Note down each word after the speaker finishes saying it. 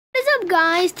up,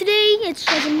 guys? Today it's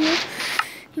Kevin here.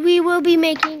 We will be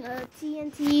making a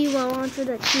TNT launcher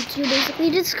that shoots you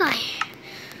basically to the sky.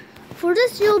 For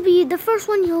this, the first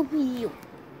one you'll be you.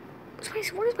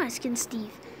 What is my skin,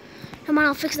 Steve? Come on,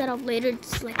 I'll fix that up later.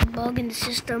 It's like a bug in the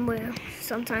system where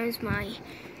sometimes my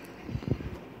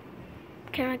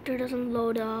character doesn't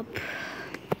load up.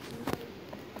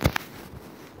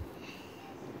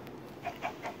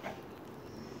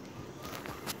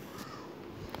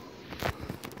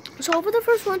 So for the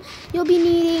first one, you'll be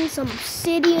needing some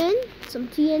obsidian, some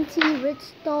TNT,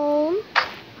 redstone,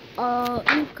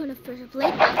 any kind of pressure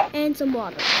plate, and some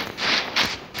water.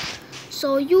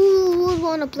 So you will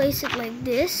want to place it like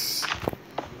this.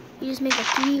 You just make a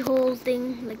 3-hole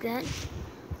thing like that.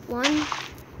 One,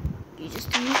 you just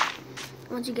do.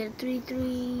 Once you get a 3,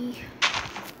 you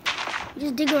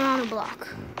just dig around a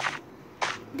block.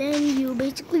 Then you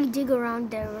basically dig around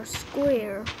there a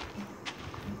square.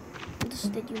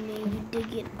 That you made, you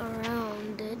dig it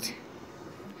around it,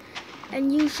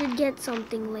 and you should get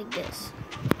something like this.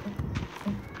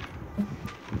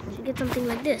 You should get something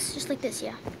like this, just like this,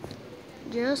 yeah,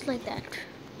 just like that.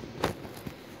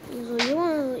 So you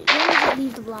want to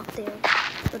leave the block there,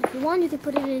 but if you want, you can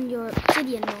put it in your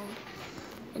obsidian mode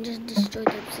and just destroy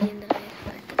the obsidian that I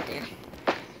put there.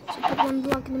 So put one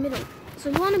block in the middle. So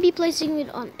you want to be placing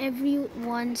it on every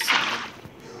one side.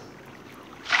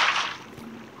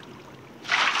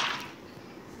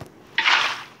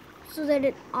 So that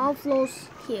it all flows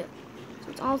here. So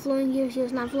it's all flowing here,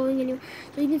 it's not flowing anywhere.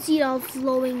 So you can see it all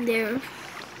flowing there.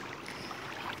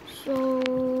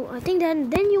 So I think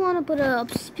then you want to put a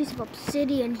piece of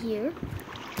obsidian here.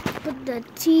 Put the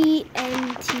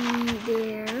TNT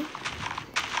there.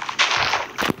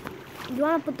 You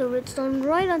want to put the redstone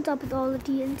right on top of all the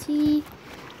TNT.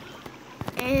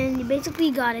 And you basically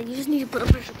got it. You just need to put a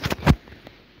pressure plate.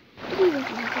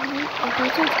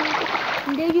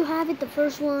 And there you have it, the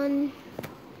first one.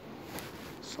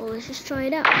 So let's just try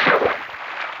it out. I'm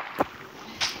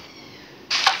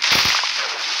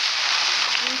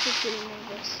just getting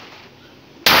nervous.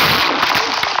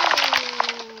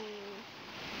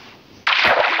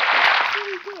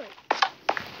 Pretty good.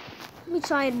 Let me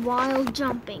try it while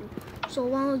jumping. So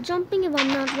while jumping, if I'm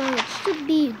not wrong, it should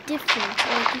be different.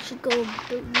 Like you should go a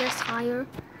bit less higher.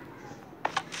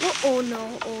 Oh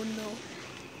no, oh no.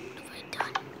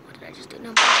 I just did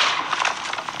not.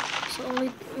 So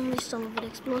only some of it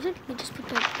exploded. We just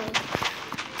put up the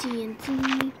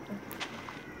TNT.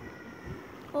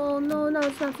 Oh no,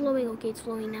 it's not flowing. Okay, it's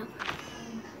flowing now.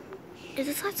 Is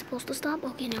this side supposed to stop?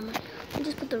 Okay, never mind. We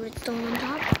just put the redstone on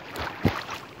top.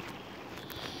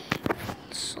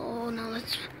 So now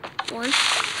let's 1, 2,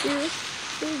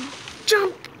 3,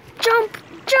 jump!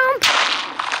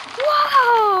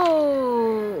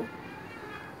 Whoa!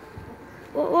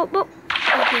 Whoa.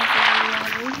 Okay,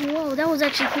 whoa, that was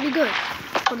actually pretty good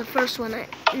for the first one.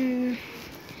 Where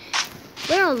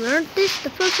I learned this, the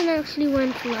person actually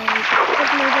went like,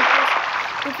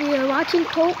 if you're watching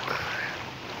Poke,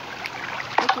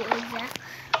 okay, exact.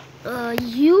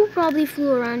 You probably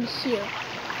flew around here.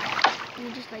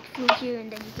 You just like flew here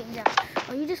and then you came down.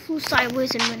 Or you just flew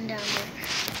sideways and went down there.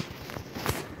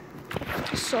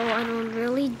 So I don't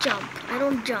really jump. I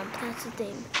don't jump, that's the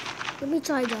thing. Let me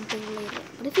try jumping later.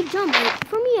 But if you jump,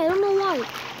 for me, I don't know why.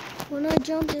 When I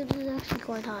jump, it is actually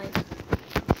quite high.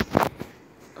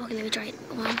 Okay, let me try it.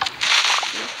 1, 2,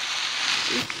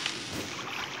 3.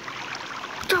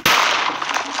 Jump!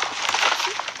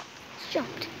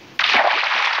 Jumped.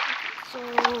 So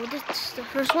this is the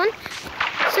first one.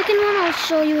 Second one, I'll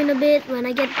show you in a bit when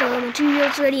I get the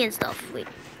materials ready and stuff. Wait,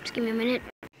 just give me a minute.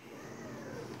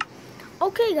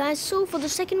 Okay, guys. So for the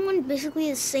second one,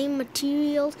 basically the same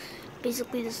materials.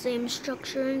 Basically the same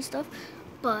structure and stuff,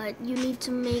 but you need to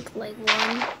make like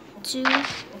 1, 2,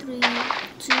 3,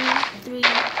 2, 3,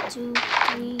 2,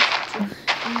 3, 2,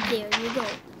 and there you go.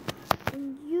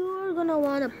 And you're gonna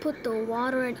want to put the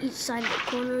water at each side of the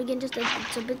corner again, just like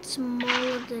it's a bit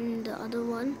smaller than the other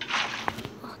one.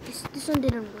 Oh, this one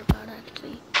didn't work out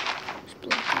actually. Just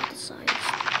block out the sides.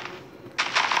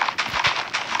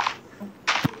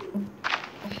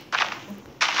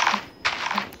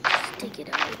 Take it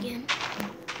out again.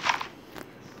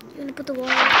 You're gonna put the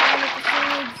water on the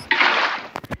sides.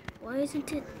 Why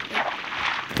isn't it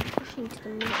pushing to the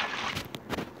middle?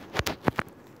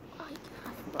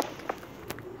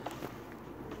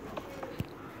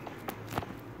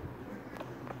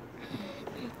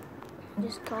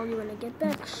 Just call you when I get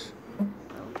back.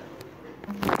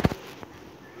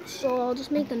 So I'll just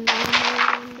make the normal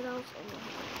one, but also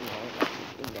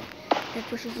that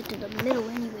pushes it to the middle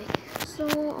anyway. So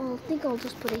I think I'll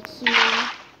just put it here,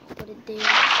 put it there,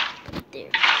 put it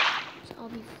there. So I'll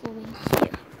be flowing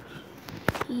here.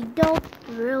 You don't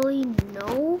really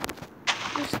know.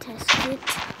 Just test it.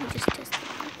 We just test it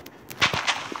out.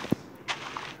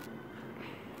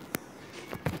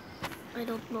 I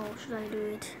don't know. Should I do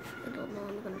it? I don't know.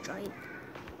 I'm gonna try it.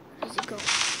 Where does it go?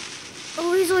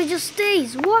 Oh, so it just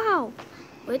stays. Wow.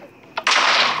 Wait.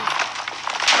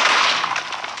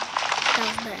 That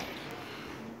was bad.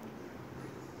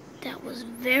 That was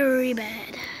very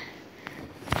bad.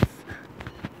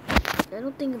 I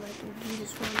don't think if I can do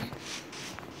this one.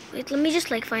 Wait, let me just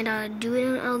find out how to do it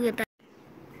and I'll get back.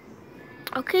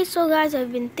 Okay, so guys,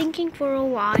 I've been thinking for a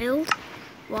while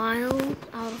out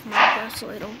of Minecraft, so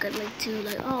I don't get too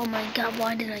oh my god,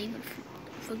 why did I even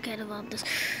forget about this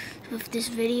with this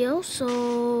video?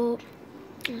 So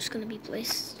I'm just gonna be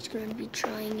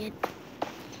trying it.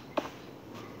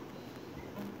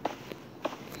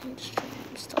 I'm just trying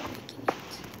to start making it.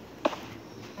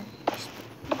 Just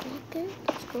put a block there.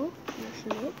 Let's go.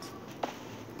 Motion it. I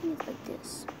think it's like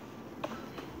this.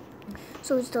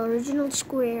 So it's the original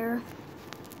square.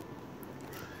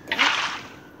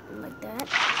 Like that.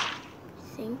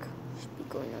 I think should be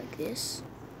going like this.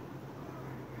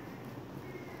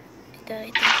 Like that, I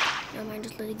think. Never mind,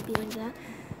 just let it be like that.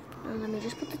 And let me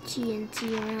just put the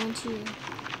TNT around here.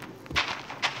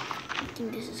 I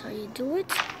think this is how you do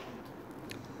it.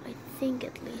 I think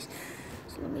at least.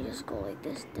 So let me just go like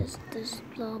this,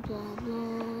 blah blah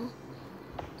blah.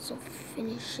 So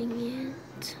finishing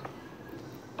it.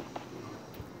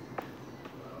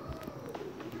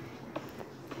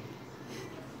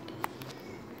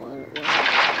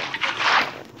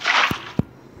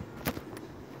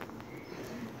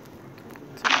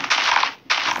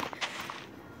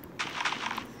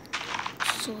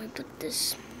 So I put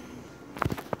this.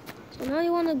 So now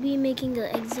you want to be making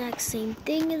the exact same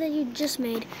thing that you just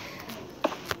made.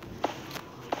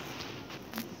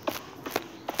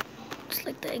 It's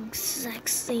like the exact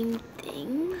same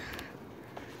thing.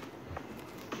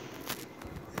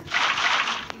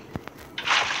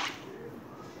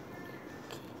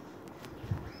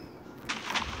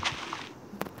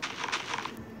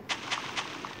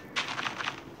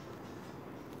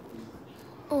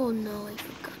 Oh no, I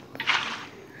forgot.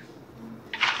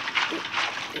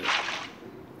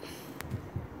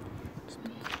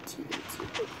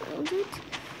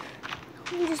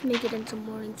 Let me just make it into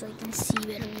morning so I can see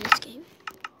better in this game.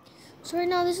 So right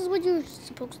now, this is what you're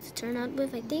supposed to turn out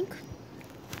with, I think.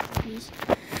 Please.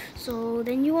 So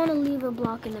then you want to leave a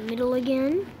block in the middle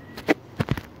again.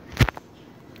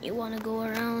 You want to go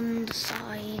around the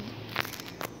side.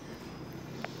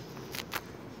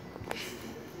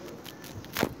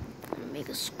 Make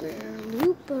a square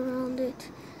loop around it.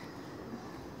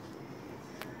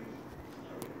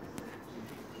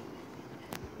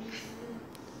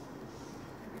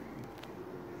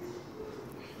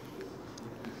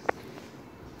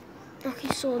 Okay,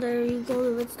 so there you go,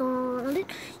 the redstone all around it.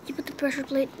 You put the pressure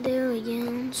plate there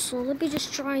again. So let me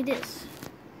just try this.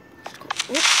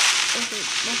 Okay,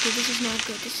 this is not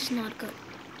good. This is not good.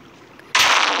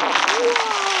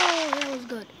 Whoa, that was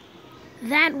good.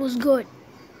 That was good.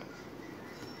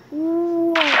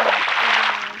 Whoa.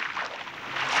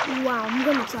 Wow, I'm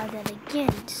gonna try that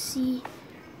again to see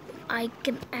if I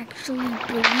can actually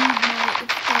believe if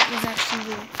that was actually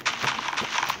real.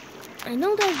 I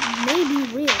know that may be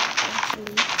real,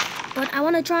 actually, but I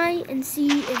want to try and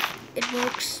see if it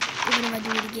works even if I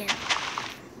do it again.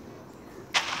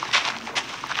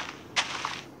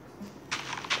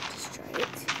 Let's try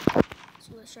it.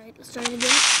 So let's try it. Let's try it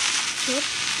again. Yep.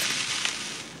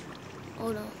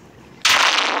 Oh no.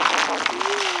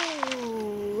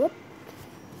 Whoa.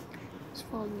 Let's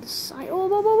fall on the side. Oh,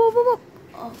 whoa, whoa, whoa, whoa, whoa.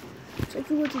 Oh. So if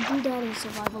you were to do that in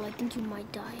survival, I think you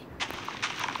might die.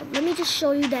 But let me just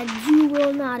show you that you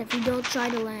will not if you don't try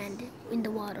to land in the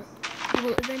water. You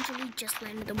will eventually just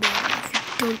land in the water if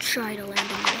you don't try to land in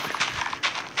the water.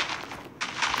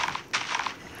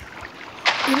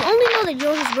 You'll only know that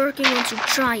yours is working once you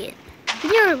try it. If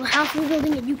you're halfway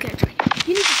building it, you can't try it.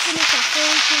 You need to finish the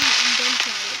whole thing and then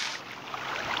try it.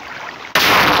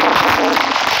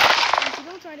 If you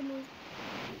don't try to move,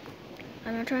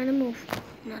 I'm not trying to move.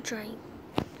 I'm not trying.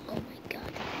 Oh my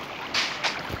god.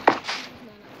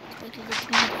 This is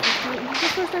the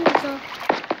first time I saw.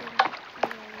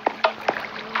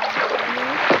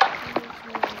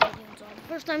 The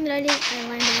first time that I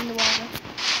landed in the water.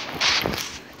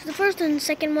 So the first and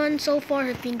second one so far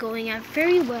have been going out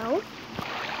very well.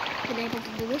 Been able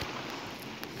to do it.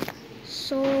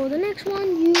 So the next one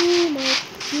you will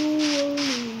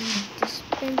need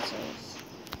dispensers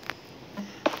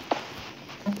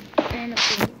and a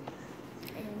thing.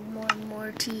 And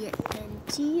more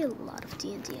TNT, a lot of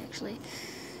TNT actually.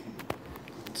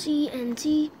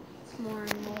 TNT, more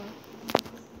and more.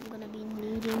 I'm gonna be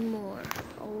needing more.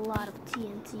 A lot of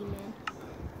TNT, man.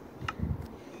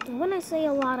 And when I say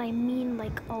a lot, I mean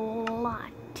like a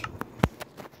lot.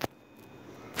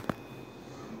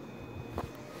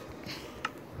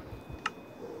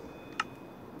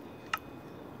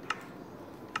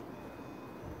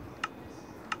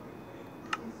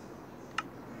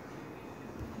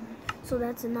 So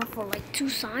that's enough for like 2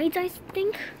 sides, I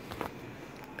think.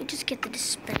 We just get the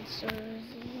dispensers.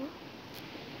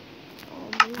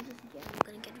 I'm gonna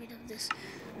get rid of this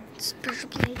pressure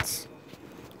plates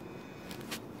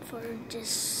for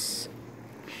just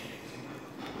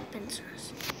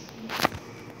dispensers.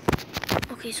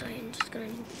 Okay, so I'm just gonna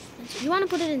do dispensers. You want to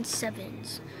put it in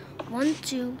 7s. 1,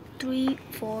 2, 3,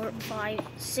 4, 5,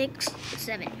 6,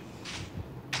 7.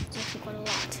 It's actually quite a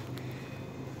lot.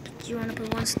 But you want to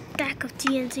put 1 stack of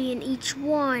TNT in each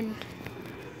one.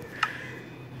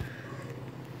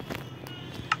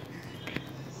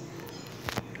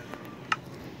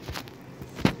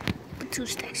 Put 2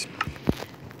 stacks.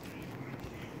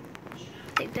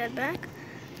 Take that back.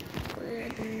 Put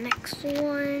it at the next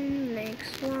one,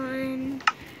 next one,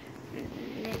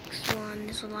 next one.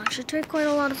 This will actually take quite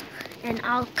a lot of, and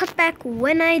I'll cut back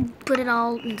when I put it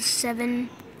all in the 7.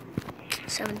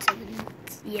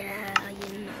 Yeah,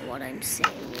 you know what I'm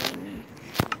saying.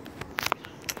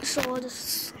 So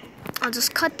I'll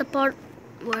just cut the part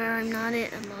where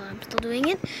I'm still doing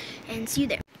it, and see you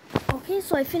there. Okay,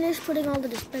 so I finished putting all the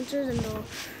dispensers and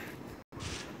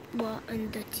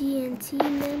the TNT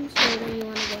in them. So then you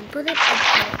want to go and put it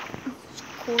at the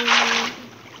corner.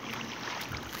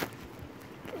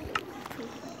 Oh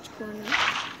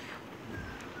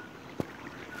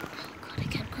god, I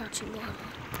can't crouch in water.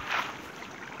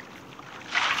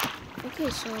 Okay,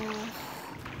 so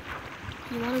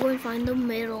you want to go and find the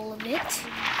middle of it.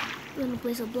 You're going to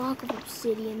place a block of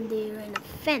obsidian there and a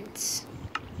fence.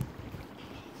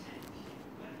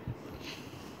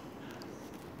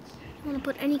 You want to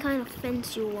put any kind of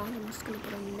fence you want. I'm just going to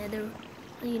put a nether.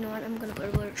 You know what? I'm going to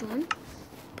put a birch one.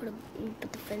 Put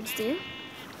the fence there. You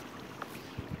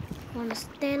want to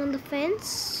stand on the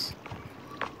fence.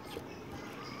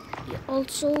 You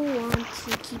also want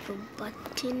to keep a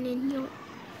button in your...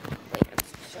 Wait, I'm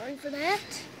so sorry for that.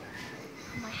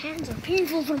 My hands are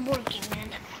painful from working, man.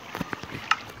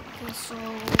 Okay, so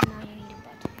now you need a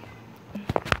button.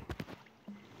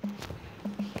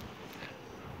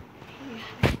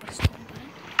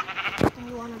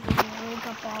 You want to go and rig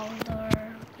up all you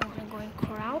want to go and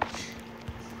crouch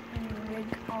and rig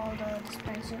all the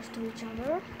dispensers to each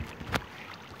other.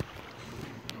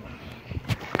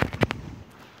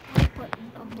 I'll put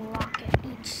a block at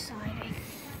each side.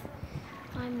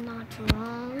 If I'm not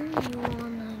wrong,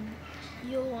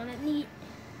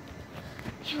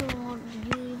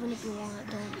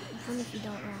 even if you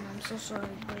don't want, I'm so sorry,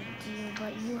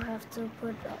 but you have to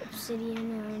put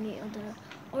obsidian or any other,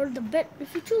 or the bed.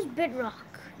 If you choose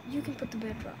bedrock, you can put the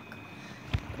bedrock.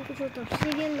 If you choose the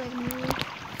obsidian like me,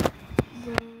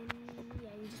 then yeah,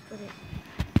 you just put it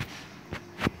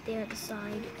there at the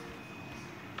side,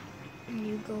 and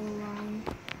you go along,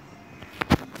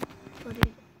 putting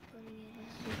it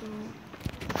as you go.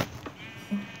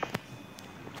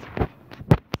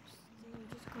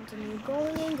 Continue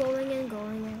going and going and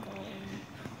going and going.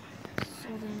 So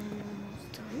then I'm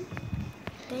almost done.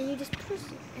 Then you just press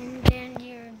it, and then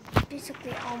you're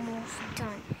basically almost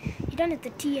done. You're done at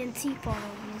the TNT part,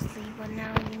 obviously, but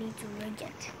now you need to rig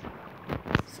it.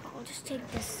 So I'll just take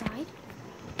this side.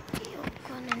 You're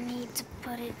gonna need to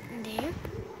put it in there.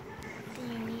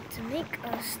 Then you need to make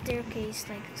a staircase,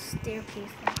 like that.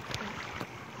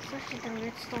 Especially the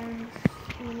redstone.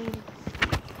 You need to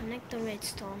connect the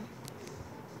redstone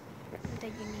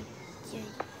that you need. Yeah.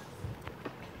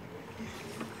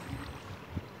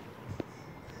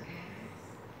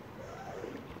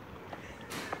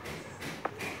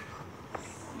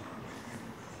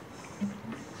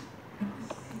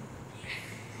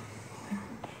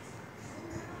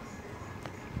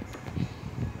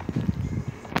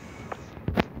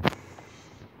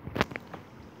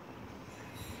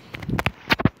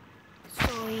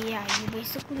 So yeah, you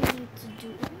basically need to do.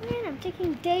 Man, I'm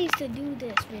taking days to do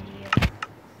this video.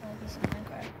 This is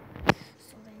Minecraft.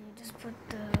 So then you just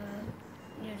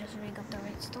rig up the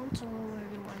redstone so where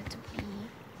you want it to be.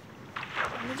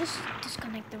 Let me just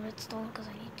disconnect the redstone because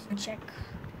I need to check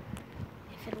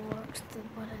if it works. The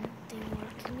button thing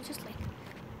works. Let me just like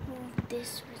move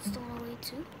this redstone away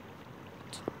too.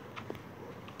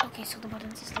 Okay, so the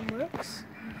button system works.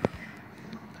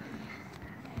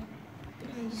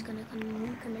 I'm just gonna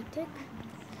reconnect it.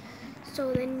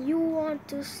 So then you want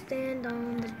to stand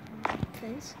on the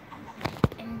fence.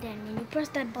 And then when you press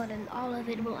that button, all of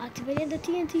it will activate and the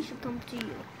TNT should come to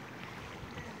you.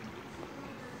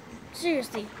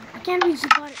 Seriously, I can't reach the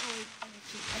button. Oh, wait,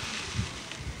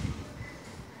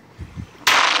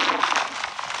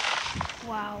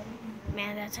 wow,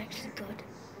 man, that's actually good.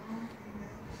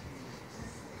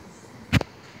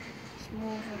 Let's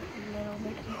move it a little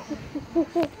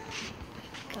bit.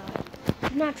 God,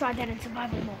 do not try that in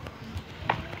survival mode.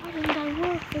 Why didn't that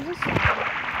work for this side?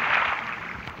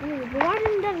 Anyway, but why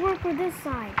didn't that work for this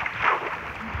side?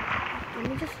 Let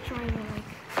me just try to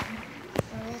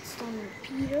redstone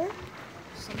repeater.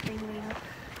 Something later.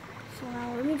 So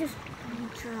now let me just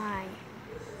retry.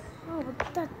 Oh,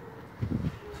 but that.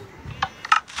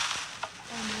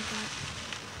 Oh my god.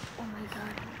 Oh my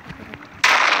god.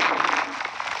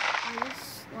 I just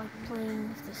like playing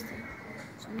with this thing.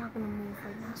 So I'm not gonna move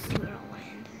right now. See where I'll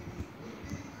land.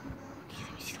 Okay,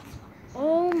 let me see the floor.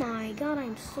 Oh my god,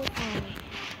 I'm so sorry.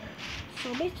 So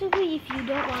basically, if you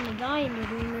don't want to die and you're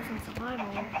doing this in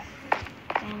survival,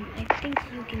 then I think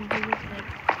you can do it like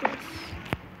this.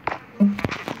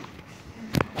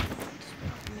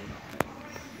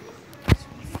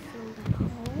 Fill that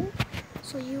hole.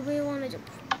 So you may want to jump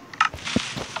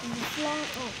in the floor.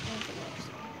 Oh,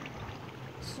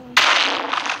 so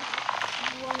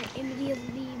you want to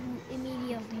immediately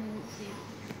move it.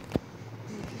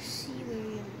 You can see where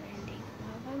you're landing.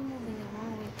 Now, if I'm moving the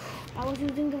wrong way, I was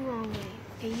using the wrong way.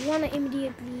 Okay, you want to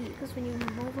immediately, because when you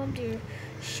move up to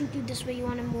shoot you this way, you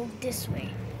want to move this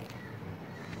way.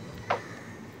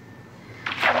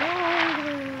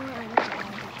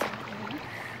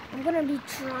 I'm gonna be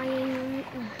trying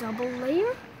double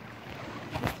layer.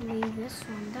 Hopefully this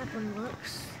one, that one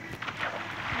works.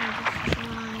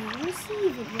 Let me see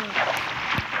if it works.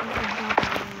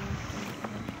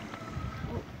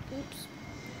 Oh, oops.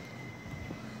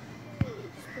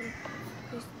 Just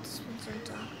put this one's on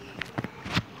top.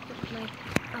 Put like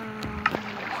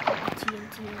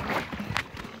TNT.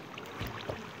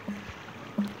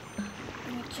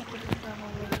 Let me check if the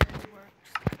double layer works.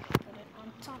 Put it on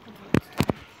top of the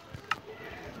redstone.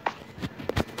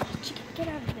 Chicken, get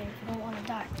out of there if you don't want to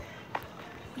die.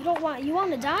 You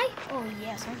want to die? Oh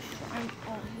yes,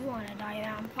 oh, you want to die?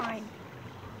 Yeah, I'm fine.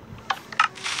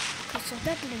 Okay, so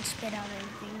that didn't spit out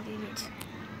anything, did it?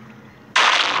 I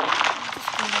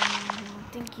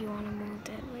think you want to move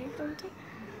that way or something.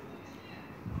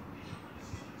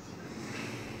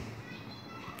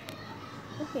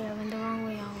 Okay, I went the wrong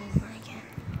way all over again.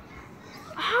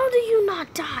 How do you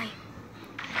not die?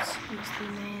 Seriously,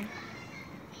 man.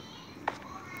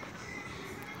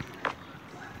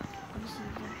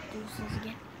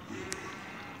 Again.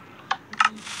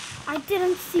 I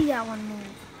didn't see that one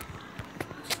move.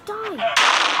 Just die.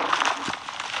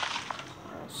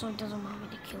 Oh, so it doesn't want me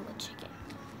to kill the chicken.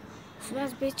 So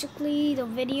that's basically the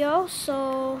video.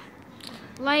 So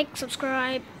like,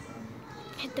 subscribe,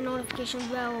 hit the notification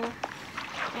bell,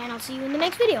 and I'll see you in the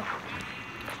next video.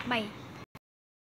 Bye.